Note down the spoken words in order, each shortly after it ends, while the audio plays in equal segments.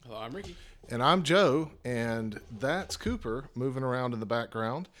I'm Ricky. And I'm Joe, and that's Cooper moving around in the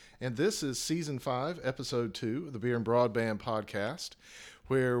background. And this is Season 5, Episode 2 of the Beer and Broadband podcast,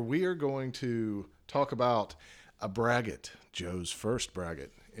 where we are going to talk about a braggot, Joe's first braggot.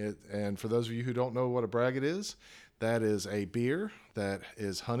 And for those of you who don't know what a braggot is, that is a beer that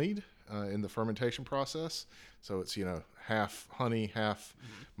is honeyed in the fermentation process. So it's, half honey, half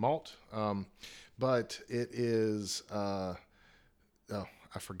malt. But it is... Oh,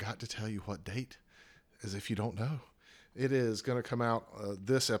 I forgot to tell you what date, as if you don't know. It is going to come out,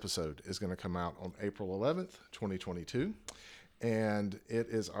 this episode is going to come out on April 11th, 2022. And it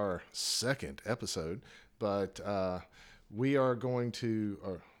is our second episode, but we're going to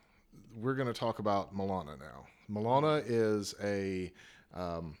talk about Milana now. Milana is I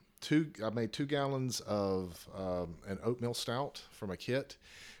made 2 gallons of an oatmeal stout from a kit,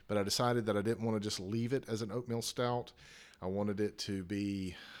 but I decided that I didn't want to just leave it as an oatmeal stout. I wanted it to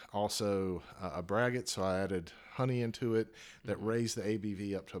be also a braggot, so I added honey into it that raised the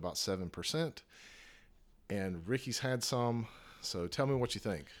ABV up to about 7%. And Ricky's had some, so tell me what you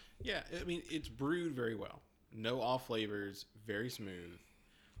think. Yeah, I mean, it's brewed very well. No off flavors, very smooth.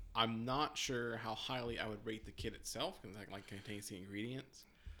 I'm not sure how highly I would rate the kit itself because it contains the ingredients.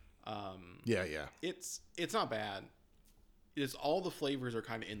 Yeah. It's not bad. It's all the flavors are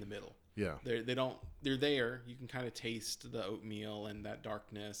kind of in the middle. Yeah. They're there. You can kind of taste the oatmeal and that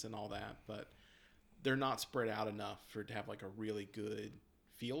darkness and all that, but they're not spread out enough for it to have like a really good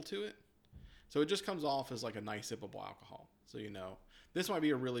feel to it. So it just comes off as like a nice sippable alcohol. So, this might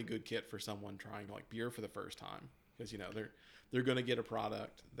be a really good kit for someone trying to like beer for the first time because, they're going to get a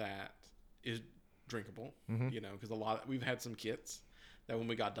product that is drinkable, because we've had some kits that when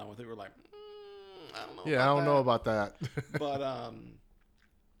we got done with it, we're like, I don't know. Yeah, I don't know about that.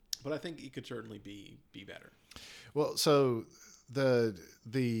 But I think it could certainly be better. Well, so there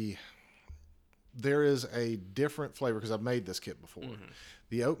is a different flavor because I've made this kit before. Mm-hmm.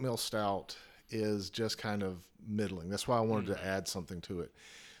 The oatmeal stout is just kind of middling. That's why I wanted to add something to it.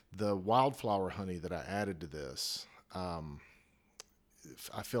 The wildflower honey that I added to this, I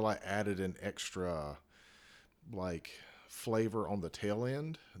feel I added an extra flavor on the tail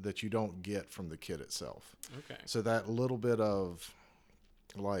end that you don't get from the kit itself. Okay. So that little bit of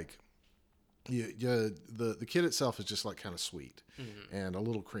the kit itself is just kind of sweet and a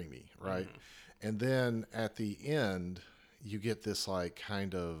little creamy, right? Mm-hmm. And then at the end, you get this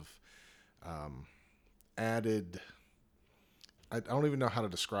kind of added. I don't even know how to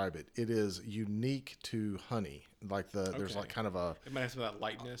describe it. It is unique to honey. There's kind of a. It might have some of that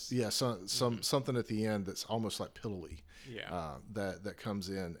lightness. Yeah, something at the end that's almost like pillowy. Yeah. That comes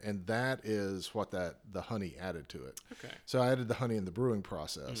in, and that is what the honey added to it. Okay. So I added the honey in the brewing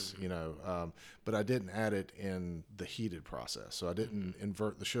process, but I didn't add it in the heated process. So I didn't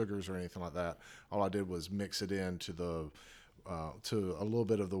invert the sugars or anything like that. All I did was mix it into to a little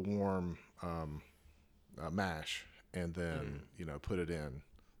bit of the warm mash, and then put it in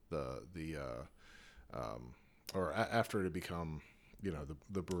after it had become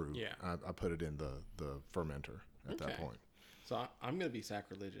the brew. Yeah. I put it in the fermenter at that point. So I'm going to be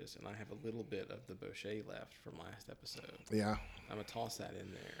sacrilegious, and I have a little bit of the Bochet left from last episode. Yeah. I'm going to toss that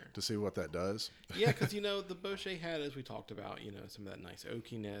in there. To see what that does? Yeah, because, the Bochet had, as we talked about, some of that nice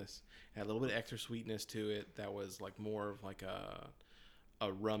oakiness, had a little bit of extra sweetness to it that was more of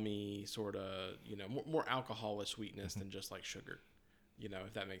a rummy sort of, more alcoholic sweetness than just sugar,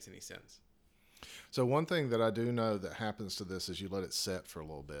 if that makes any sense. So one thing that I do know that happens to this is you let it set for a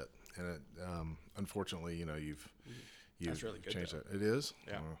little bit, and it, unfortunately, you've That's really good, changed though. it. It is.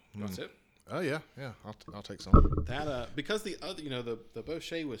 Yeah. That's it. Oh yeah. I'll take some. That because the other, the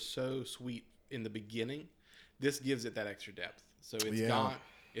Bochet was so sweet in the beginning, this gives it that extra depth. So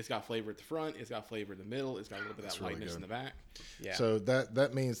it's got flavor at the front, it's got flavor in the middle, it's got a little bit of that lightness in the back. Yeah. So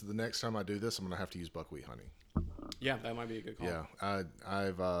that means the next time I do this, I'm gonna have to use buckwheat honey. Yeah, that might be a good call. Yeah,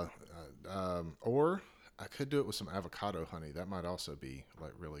 or I could do it with some avocado honey. That might also be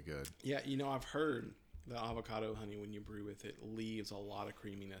really good. Yeah, I've heard the avocado honey when you brew with it leaves a lot of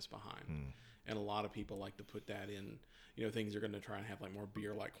creaminess behind, and a lot of people like to put that in. Things are going to try and have more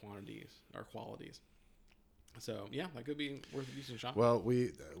beer-like quantities or qualities. So yeah, that could be worth a decent shot. Well,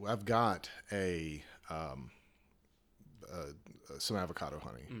 I've got some avocado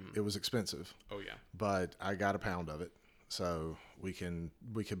honey. It was expensive. Oh yeah. But I got a pound of it, so we can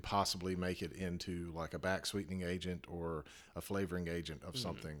possibly make it into a back sweetening agent or a flavoring agent of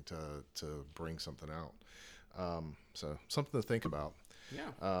something to bring something out. So something to think about.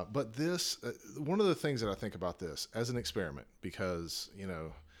 Yeah. But this one of the things that I think about this as an experiment, because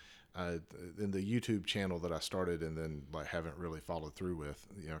in the YouTube channel that I started and then like haven't really followed through with,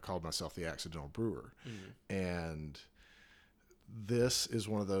 I called myself the Accidental Brewer. And this is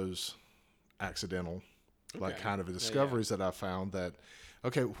one of those accidental, like kind of discoveries that I found that,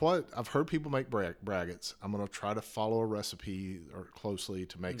 okay, what I've heard people make braggots. I'm going to try to follow a recipe or closely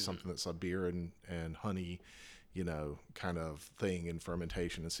to make something that's a beer and honey, kind of thing in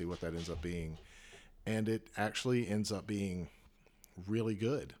fermentation and see what that ends up being. And it actually ends up being really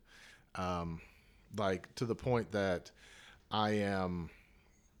good. Like to the point that I am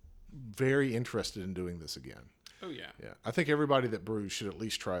very interested in doing this again. Oh, yeah. Yeah. I think everybody that brews should at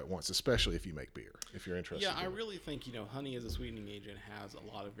least try it once, especially if you make beer, if you're interested. Yeah, I really think, honey as a sweetening agent has a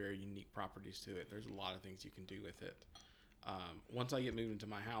lot of very unique properties to it. There's a lot of things you can do with it. Once I get moved into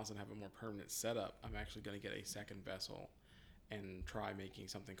my house and have a more permanent setup, I'm actually going to get a second vessel and try making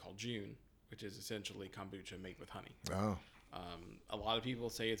something called June, which is essentially kombucha made with honey. Oh. A lot of people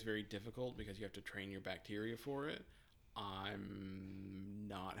say it's very difficult because you have to train your bacteria for it. I'm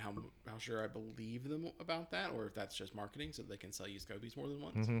not how sure I believe them about that, or if that's just marketing so they can sell you scobies more than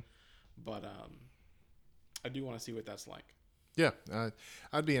once. But I do want to see what that's like. Yeah,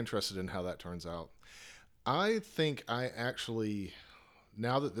 I'd be interested in how that turns out. I think I actually,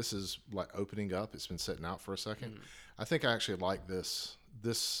 now that this is like opening up, it's been sitting out for a second. I think I actually like this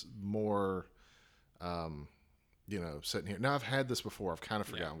more. Sitting here now. I've had this before. I've kind of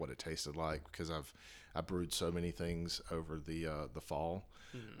forgotten what it tasted like because I brewed so many things over the fall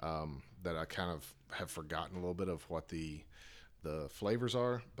that I kind of have forgotten a little bit of what the flavors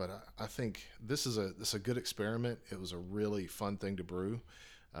are. But I think this is a good experiment. It was a really fun thing to brew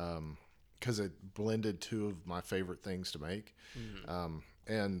because it blended two of my favorite things to make.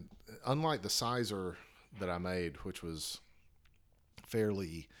 And unlike the sizer that I made, which was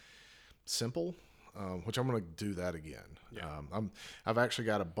fairly simple. Which I'm going to do that again. Yeah. I've actually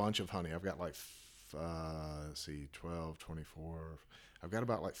got a bunch of honey. I've got like, 12, 24. I've got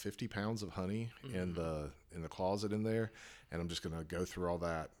about like 50 pounds of honey in the closet in there. And I'm just going to go through all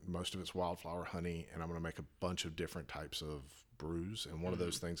that. Most of it's wildflower honey. And I'm going to make a bunch of different types of brews. And one of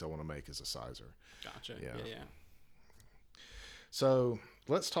those things I want to make is a sizer. Gotcha. Yeah. So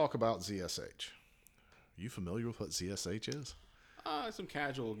let's talk about ZSH. Are you familiar with what ZSH is? Some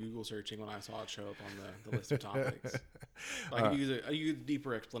casual Google searching when I saw it show up on the list of topics. I could use a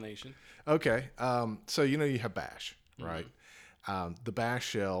deeper explanation. Okay. So, you have bash, right? The bash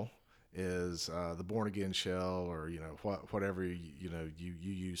shell is the born again shell, or, whatever, you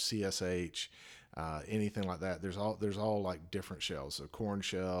use CSH, anything like that. There's all like different shells. So corn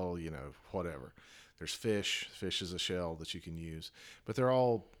shell, whatever. There's fish. Fish is a shell that you can use, but they're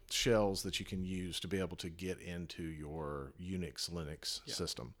all shells that you can use to be able to get into your Unix, Linux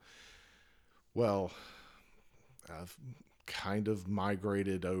system. Well, I've kind of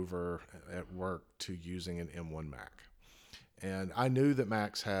migrated over at work to using an M1 Mac. And I knew that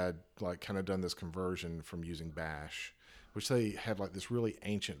Macs had like kind of done this conversion from using bash, which they had like this really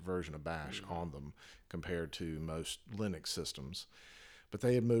ancient version of bash on them compared to most Linux systems. But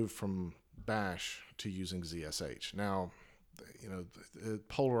they had moved from bash to using ZSH. Now,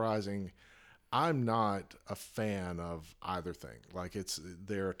 polarizing, I'm not a fan of either thing. Like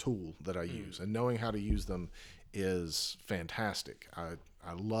they're a tool that I use, and knowing how to use them is fantastic. I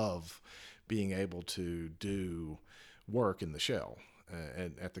love being able to do work in the shell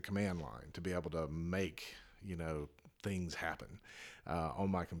and at the command line to be able to make, things happen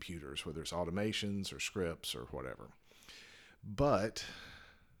on my computers, whether it's automations or scripts or whatever. But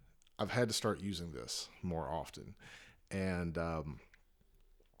I've had to start using this more often. And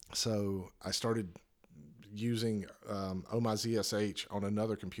so I started using OMyZSH on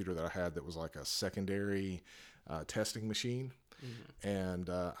another computer that I had that was like a secondary testing machine. And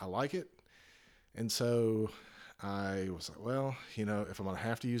I like it. And so I was like, well, if I'm going to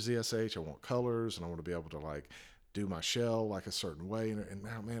have to use ZSH, I want colors and I want to be able to like do my shell like a certain way. And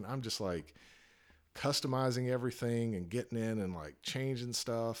now, man, I'm just like customizing everything and getting in and like changing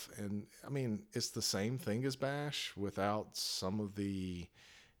stuff. And I mean, it's the same thing as bash without some of the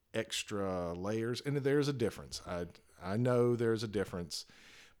extra layers. And there's a difference. I know there's a difference,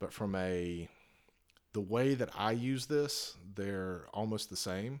 but from the way that I use this, they're almost the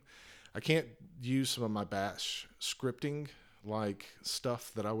same. I can't use some of my bash scripting like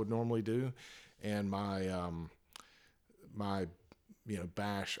stuff that I would normally do. And my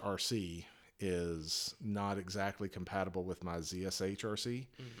bash RC is not exactly compatible with my ZSH RC.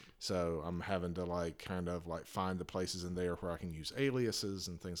 So I'm having to like kind of like find the places in there where I can use aliases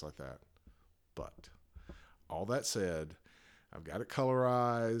and things like that. But all that said, I've got it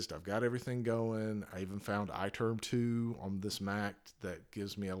colorized. I've got everything going. I even found iTerm 2 on this Mac that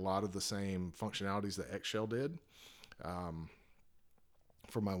gives me a lot of the same functionalities that Xshell did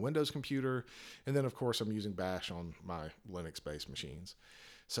for my Windows computer. And then, of course, I'm using Bash on my Linux-based machines.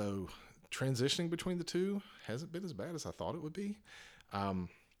 So transitioning between the two hasn't been as bad as I thought it would be. I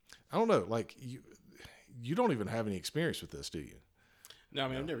don't know. Like, you don't even have any experience with this, do you? No, I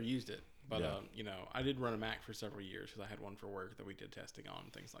mean, I've never used it. But, Yeah. you know, I did run a Mac for several years because I had one for work that we did testing on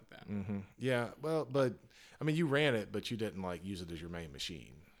and things like that. Mm-hmm. Yeah, well, but, I mean, you ran it, but you didn't, like, use it as your main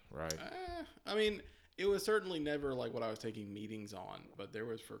machine, right? I mean, it was certainly never like what I was taking meetings on, but there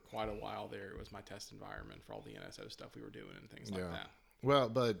was for quite a while there, it was my test environment for all the NSO stuff we were doing and things like that. Well,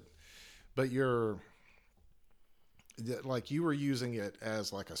 but you're, like, you were using it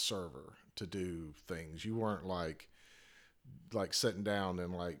as, like, a server to do things. You weren't, like sitting down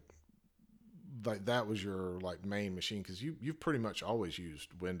and, like that was your like main machine, because you've pretty much always used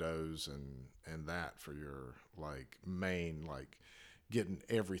Windows and that for your like main like getting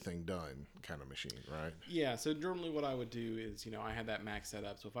everything done kind of machine, right? Yeah, so normally what I would do is, you know, I had that Mac set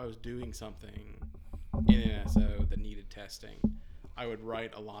up, so if I was doing something in NSO that needed testing, I would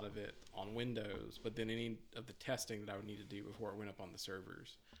write a lot of it on Windows, but then any of the testing that I would need to do before it went up on the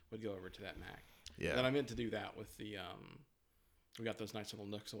servers would go over to that Mac. Yeah. Then I meant to do that with the we got those nice little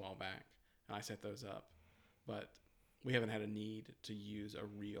nooks a while back, and I set those up, but we haven't had a need to use a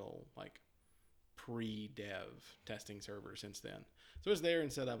real like pre-dev testing server since then. So it's there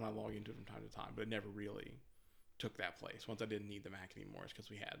and set up, and I log into it from time to time, but it never really took that place. Once I didn't need the Mac anymore, it's because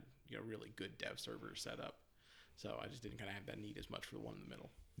we had, you know, really good dev servers set up. So I just didn't kind of have that need as much for the one in the middle.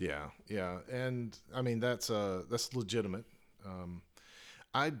 Yeah, and I mean that's legitimate.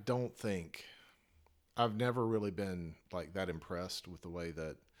 I don't think I've never really been like that impressed with the way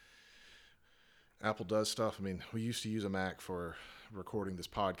that Apple does stuff. I mean, we used to use a Mac for recording this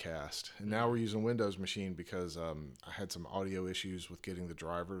podcast, and now we're using a Windows machine because I had some audio issues with getting the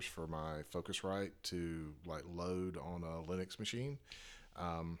drivers for my Focusrite to like load on a Linux machine.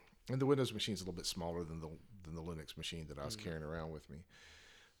 And the Windows machine is a little bit smaller than the Linux machine that I was carrying around with me.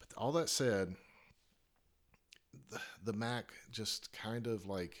 But all that said, the Mac just kind of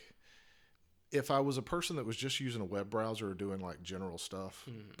like, if I was a person that was just using a web browser or doing like general stuff,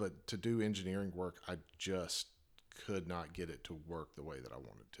 but to do engineering work, I just could not get it to work the way that I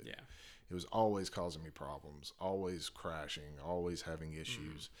wanted to. Yeah. It was always causing me problems, always crashing, always having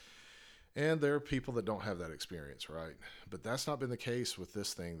issues. And there are people that don't have that experience, right? But that's not been the case with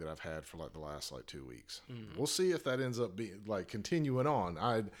this thing that I've had for like the last like 2 weeks. We'll see if that ends up being like continuing on.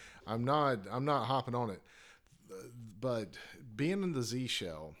 I'm not hopping on it, but being in the Z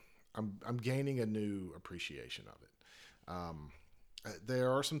shell, I'm gaining a new appreciation of it.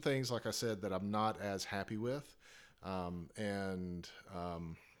 There are some things, like I said, that I'm not as happy with,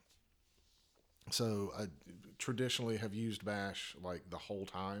 so I traditionally have used Bash like the whole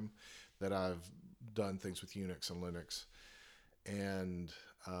time that I've done things with Unix and Linux, and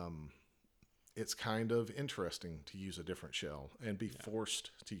it's kind of interesting to use a different shell and be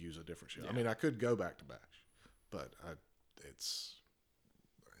forced to use a different shell. I mean, I could go back to Bash, but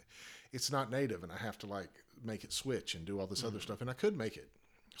it's not native, and I have to like make it switch and do all this other stuff. And I could make it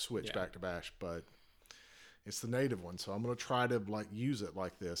switch back to Bash, but it's the native one. So I'm going to try to like use it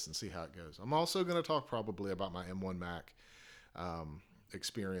like this and see how it goes. I'm also going to talk probably about my M1 Mac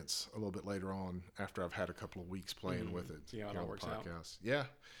experience a little bit later on after I've had a couple of weeks playing with it. See how that works out. Yeah.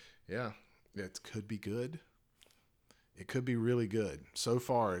 It could be good. It could be really good. So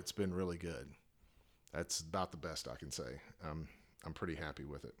far, it's been really good. That's about the best I can say. I'm pretty happy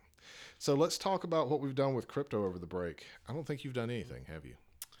with it. So let's talk about what we've done with crypto over the break. I don't think you've done anything, have you?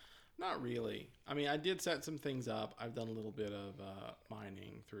 Not really. I mean, I did set some things up. I've done a little bit of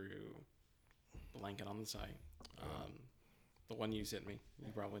mining through Blanket on the site. The one you sent me,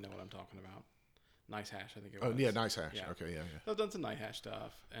 you probably know what I'm talking about. Nice Hash, I think it was. Oh, yeah, Nice Hash. Yeah. Okay, yeah. I've done some Nice Hash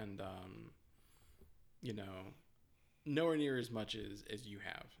stuff, and, you know, nowhere near as much as you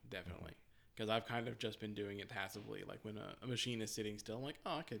have, definitely. Because I've kind of just been doing it passively. Like when a machine is sitting still, I'm like,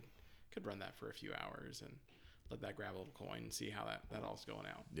 oh, I could run that for a few hours and let that grab a little coin and see how that all's going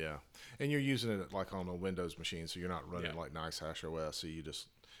out. Yeah, and you're using it like on a Windows machine, so you're not running like Nice Hash OS. So you're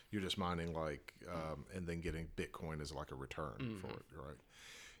just mining like and then getting Bitcoin as like a return for it, right?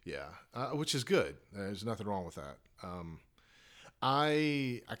 Yeah, which is good. There's nothing wrong with that.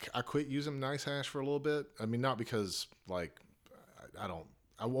 I quit using Nice Hash for a little bit. I mean, not because like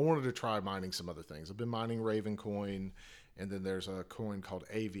I wanted to try mining some other things. I've been mining Raven coin, and then there's a coin called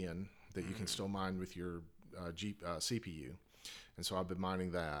Avian that you can still mine with your CPU, and so I've been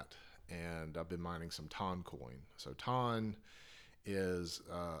mining that. and I've been mining some Ton coin. So Ton is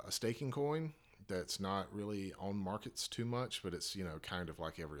a staking coin that's not really on markets too much, but it's, kind of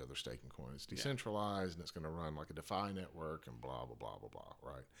like every other staking coin. It's decentralized and it's going to run like a DeFi network and blah, blah, blah, blah, blah,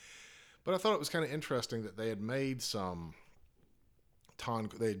 right? But I thought it was kind of interesting that they had made some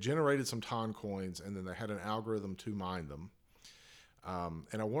they had generated some Ton coins, and then they had an algorithm to mine them.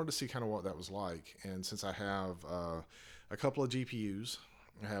 And I wanted to see kind of what that was like. And since I have a couple of GPUs,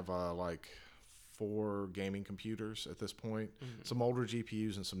 I have like 4 gaming computers at this point, some older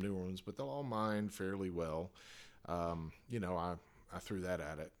GPUs and some newer ones, but they'll all mine fairly well. I threw that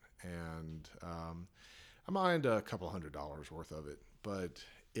at it, and I mined a couple $100 worth of it, but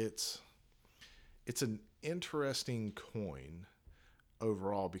it's an interesting coin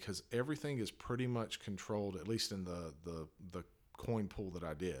overall because everything is pretty much controlled, at least in the coin pool that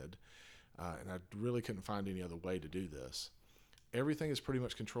I did, and I really couldn't find any other way to do this. Everything is pretty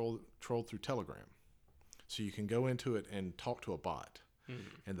much controlled through Telegram. So you can go into it and talk to a bot,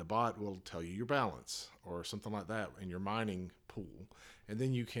 and the bot will tell you your balance or something like that in your mining pool, and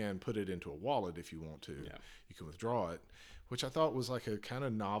then you can put it into a wallet if you want to. Yeah. You can withdraw it, which I thought was like a kind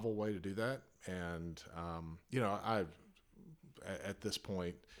of novel way to do that. And at this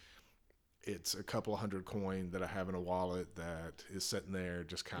point, it's a couple of hundred coin that I have in a wallet that is sitting there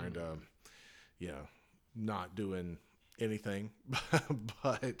just kind of, not doing anything.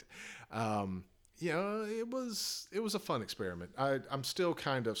 But it was a fun experiment. I'm still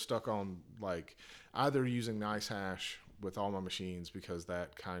kind of stuck on like either using NiceHash with all my machines because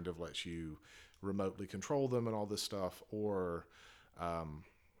that kind of lets you remotely control them and all this stuff, or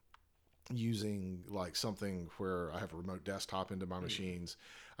using like something where I have a remote desktop into my machines.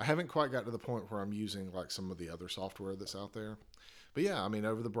 I haven't quite got to the point where I'm using like some of the other software that's out there. But yeah, I mean,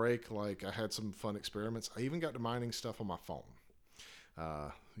 over the break, like I had some fun experiments. I even got to mining stuff on my phone.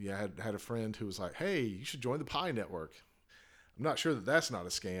 I had a friend who was like, "Hey, you should join the Pi network." I'm not sure that that's not a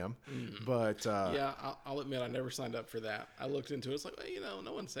scam, but yeah, I'll admit I never signed up for that. I looked into it. It's like, well,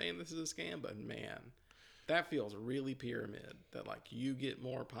 no one's saying this is a scam, but man, that feels really pyramid. That like you get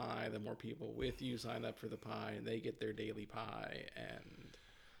more Pi, the more people with you sign up for the Pi, and they get their daily Pi. And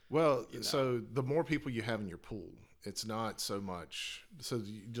so the more people you have in your pool, it's not so much. So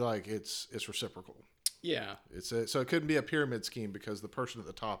like it's reciprocal. Yeah, so it couldn't be a pyramid scheme because the person at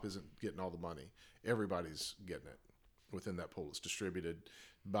the top isn't getting all the money. Everybody's getting it within that pool. It's distributed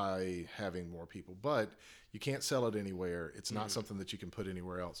by having more people, but you can't sell it anywhere. It's not something that you can put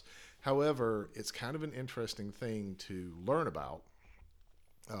anywhere else. However, it's kind of an interesting thing to learn about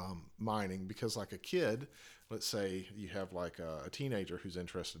mining because like a kid, let's say you have like a teenager who's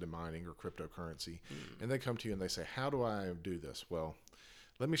interested in mining or cryptocurrency, and they come to you and they say, "How do I do this?" Well,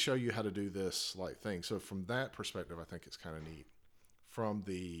 let me show you how to do this like thing. So from that perspective, I think it's kind of neat. From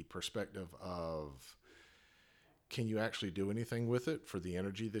the perspective of, can you actually do anything with it for the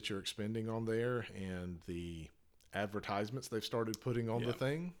energy that you're expending on there and the advertisements they've started putting on the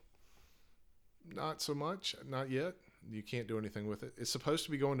thing? Not so much, not yet. You can't do anything with it. It's supposed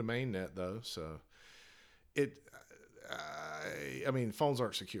to be going to mainnet though, so I mean, phones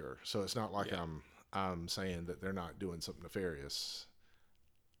aren't secure, so it's not like I'm saying that they're not doing something nefarious.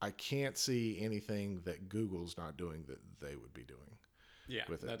 I can't see anything that Google's not doing that they would be doing. Yeah,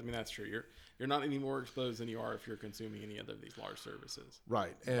 with it. I mean, that's true. You're not any more exposed than you are if you're consuming any other of these large services.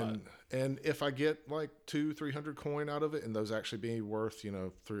 Right. And if I get like 200-300 coin out of it, and those actually be worth,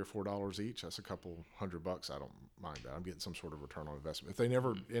 $3 or $4 each, that's a couple $100. I don't mind that. I'm getting some sort of return on investment. If they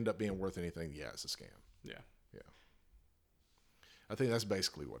never end up being worth anything, yeah, it's a scam. Yeah. Yeah. I think that's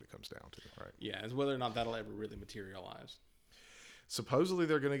basically what it comes down to, right? Yeah, and whether or not that'll ever really materialize. Supposedly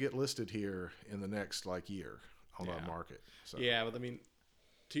they're going to get listed here in the next year on our market. So. Yeah, but I mean,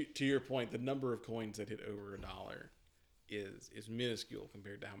 to your point, the number of coins that hit over $1 is minuscule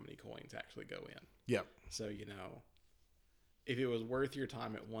compared to how many coins actually go in. Yep. So, if it was worth your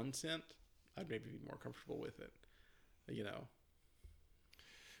time at 1 cent, I'd maybe be more comfortable with it.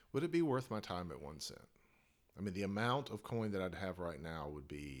 Would it be worth my time at 1 cent? I mean, the amount of coin that I'd have right now would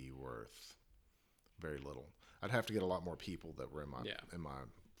be worth very little. I'd have to get a lot more people that were in my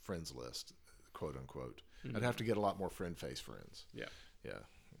friends list, quote unquote. Mm-hmm. I'd have to get a lot more friend-face friends. Yeah. Yeah.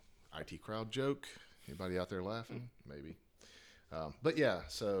 IT crowd joke. Anybody out there laughing? Maybe. But yeah,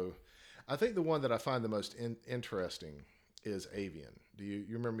 so I think the one that I find the most interesting is Avian. Do you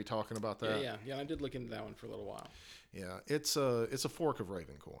remember me talking about that? Yeah. I did look into that one for a little while. Yeah, it's a fork of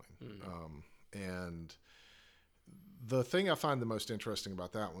Ravencoin. Mm-hmm. And the thing I find the most interesting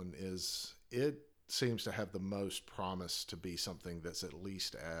about that one is it seems to have the most promise to be something that's at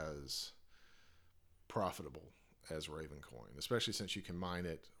least as profitable as Ravencoin, especially since you can mine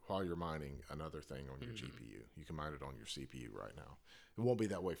it while you're mining another thing on your GPU. You can mine it on your CPU right now. It won't be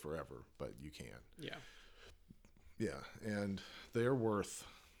that way forever, but you can. Yeah. Yeah, and they're worth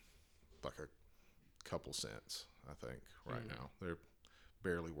like a couple cents, I think, right now. They're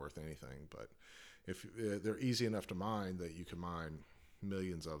barely worth anything, but if they're easy enough to mine that you can mine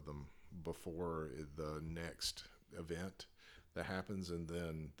millions of them before the next event that happens, and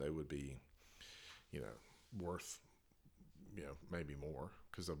then they would be, worth, maybe more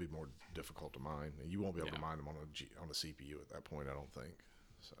because they'll be more difficult to mine, and you won't be able to mine them on a CPU at that point, I don't think.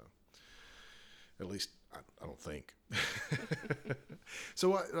 So, at least I don't think.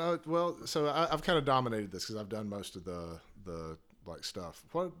 So I've kind of dominated this because I've done most of the like stuff.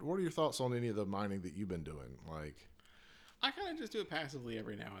 What are your thoughts on any of the mining that you've been doing? Like, I kind of just do it passively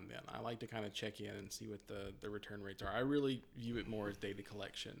every now and then. I like to kind of check in and see what the return rates are. I really view it more as data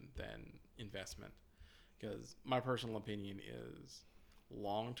collection than investment, because my personal opinion is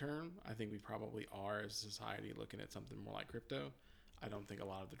long term, I think we probably are as a society looking at something more like crypto. I don't think a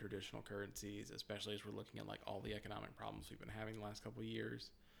lot of the traditional currencies, especially as we're looking at like all the economic problems we've been having the last couple of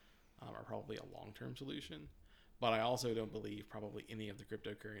years, are probably a long-term solution. But I also don't believe probably any of the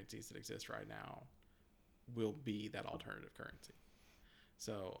cryptocurrencies that exist right now will be that alternative currency.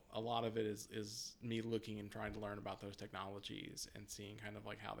 So a lot of it is me looking and trying to learn about those technologies and seeing kind of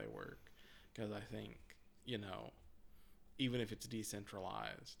like how they work. Because I think, even if it's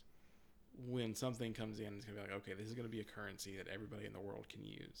decentralized, when something comes in, it's going to be like, okay, this is going to be a currency that everybody in the world can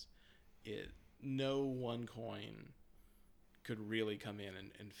use. No one coin could really come in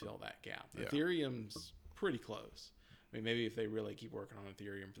and fill that gap. Yeah. Ethereum's pretty close. I mean, maybe if they really keep working on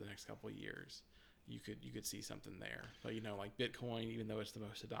Ethereum for the next couple of years, you could see something there. But like Bitcoin, even though it's the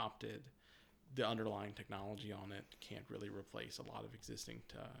most adopted, the underlying technology on it can't really replace a lot of existing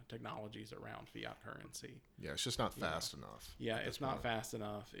technologies around fiat currency. Yeah, it's just not fast enough. Yeah, it's not fast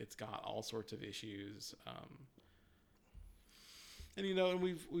enough. It's got all sorts of issues. And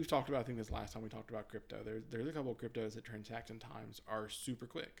we've talked about, I think this last time we talked about crypto. There's a couple of cryptos that transaction times are super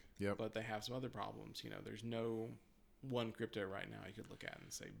quick. Yep. But they have some other problems. There's no one crypto right now you could look at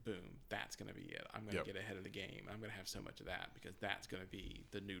and say, boom, that's going to be it. I'm going to get ahead of the game. I'm going to have so much of that because that's going to be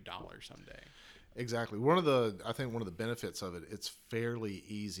the new dollar someday. Exactly. I think one of the benefits of it, it's fairly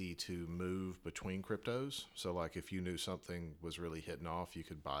easy to move between cryptos. So like if you knew something was really hitting off, you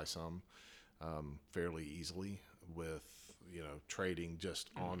could buy some fairly easily with, trading just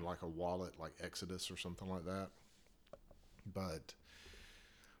on like a wallet like Exodus or something like that. But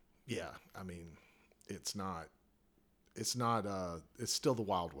yeah, I mean, it's still the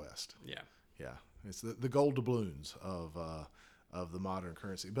Wild West. Yeah. Yeah. It's the gold doubloons of the modern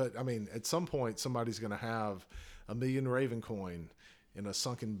currency. But I mean, at some point, somebody's going to have 1 million Raven coin in a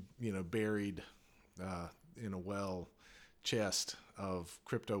sunken, buried in a well chest of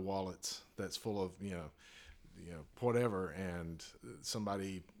crypto wallets that's full of, whatever. And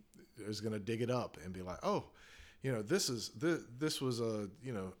somebody is going to dig it up and be like, oh, this was a,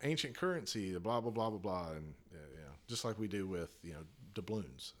 ancient currency, blah, blah, blah, blah, blah. And, just like we do with,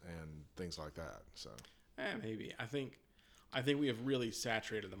 doubloons and things like that. So, maybe. I think we have really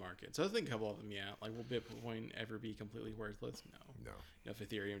saturated the market. So I think a couple of them, like, will Bitcoin ever be completely worthless? No. If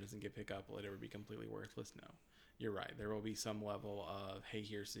Ethereum doesn't get picked up, will it ever be completely worthless? No. You're right. There will be some level of, hey,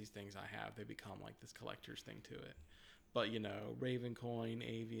 here's these things I have. They become like this collector's thing to it. But, Ravencoin,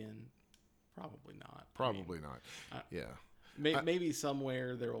 Avian, probably not. Probably not. Yeah. Maybe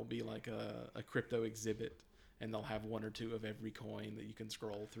somewhere there will be like a crypto exhibit, and they'll have one or two of every coin that you can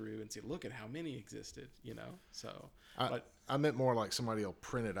scroll through and see, look at how many existed, So I meant more like somebody will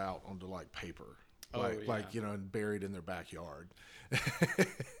print it out onto like paper. And buried in their backyard,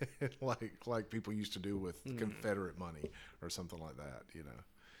 like people used to do with Confederate money or something like that,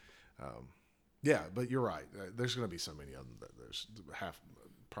 Yeah, but you're right. There's going to be so many of them that there's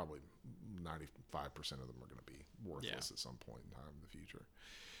probably 95% of them are going to be worthless at some point in time in the future.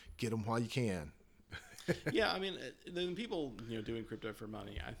 Get them while you can. Yeah, I mean, the people doing crypto for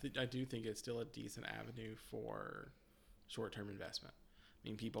money, I do think it's still a decent avenue for short-term investment. I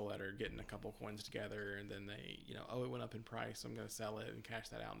mean, people that are getting a couple coins together and then they, it went up in price, so I'm going to sell it and cash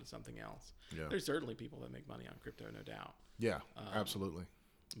that out into something else. Yeah. There's certainly people that make money on crypto, no doubt. Yeah, absolutely.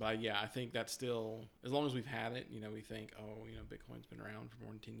 But yeah, I think that's still, as long as we've had it, we think, Bitcoin's been around for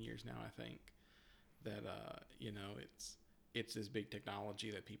more than 10 years now, I think that, it's this big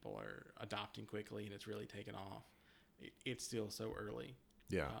technology that people are adopting quickly and it's really taken off. It's still so early.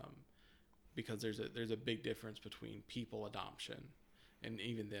 Yeah. Because there's a big difference between people adoption. And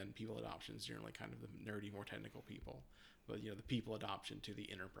even then, people adoption is generally kind of the nerdy, more technical people. But, the people adoption to the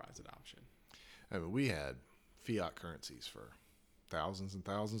enterprise adoption. I mean, we had fiat currencies for thousands and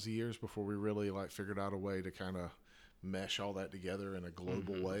thousands of years before we really like figured out a way to kind of mesh all that together in a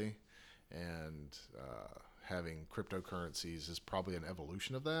global way. And having cryptocurrencies is probably an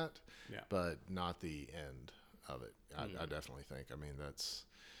evolution of that, but not the end of it. I definitely think. I mean,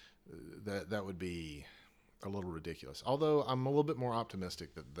 that would be a little ridiculous. Although I'm a little bit more optimistic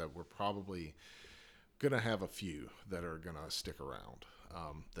that we're probably going to have a few that are going to stick around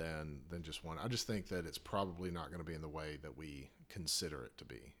than just one. I just think that it's probably not going to be in the way that we consider it to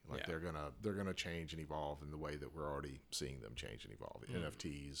be. Like they're gonna change and evolve in the way that we're already seeing them change and evolve.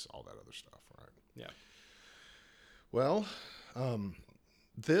 NFTs, all that other stuff, right? Yeah. Well,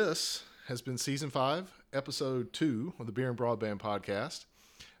 this has been season 5, episode 2 of the Beer and Broadband podcast.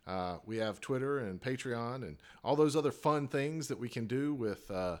 We have Twitter and Patreon and all those other fun things that we can do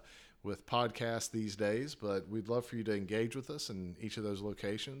with podcasts these days, but we'd love for you to engage with us in each of those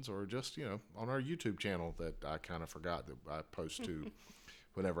locations, or just, on our YouTube channel that I kind of forgot that I post to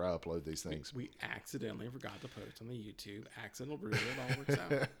whenever I upload these things. We accidentally forgot to post on the YouTube. Accidental Brewer, it all works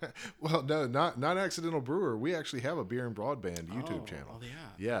out. Well, no, not Accidental Brewer. We actually have a Beer and Broadband YouTube channel. Oh, yeah.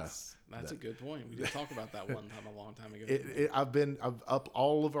 Yes. That's a good point. We did talk about that one time a long time ago. I've up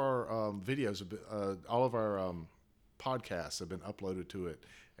all of our videos, all of our podcasts have been uploaded to it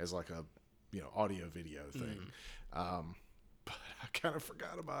as like a audio video thing. But I kind of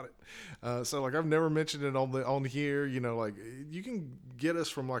forgot about it. So like I've never mentioned it on here. Like you can get us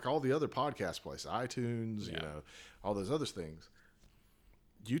from like all the other podcast places, iTunes, all those other things.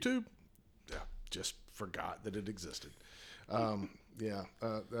 YouTube, just forgot that it existed.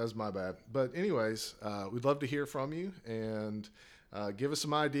 That's my bad. But anyways, we'd love to hear from you and give us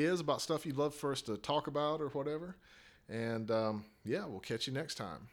some ideas about stuff you'd love for us to talk about or whatever. And we'll catch you next time.